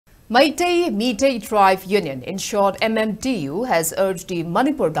Meitei Tribe Union, in short MMTU, has urged the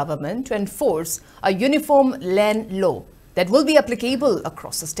Manipur government to enforce a uniform land law that will be applicable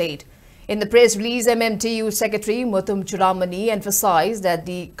across the state. In the press release, MMTU Secretary Mmtu emphasized that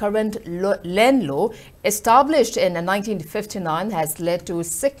the current land law established in 1959 has led to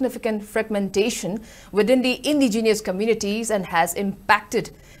significant fragmentation within the indigenous communities and has impacted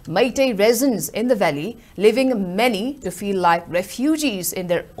Meitei residents in the valley, leaving many to feel like refugees in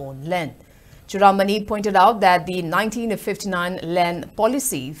their own land. Churamani pointed out that the 1959 land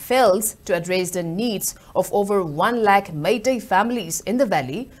policy fails to address the needs of over 1 lakh Meitei families in the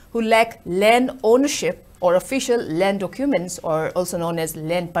valley who lack land ownership or official land documents, or also known as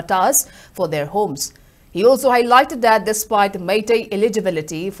land patas, for their homes. He also highlighted that despite Meitei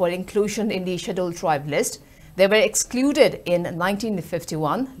eligibility for inclusion in the scheduled tribe list, they were excluded in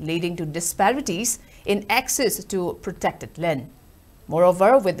 1951, leading to disparities in access to protected land.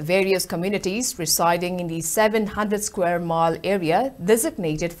 Moreover, with various communities residing in the 700 square mile area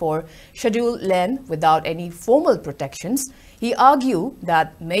designated for scheduled land without any formal protections, he argued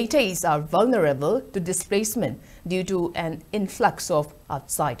that Meiteis are vulnerable to displacement due to an influx of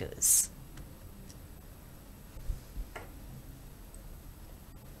outsiders.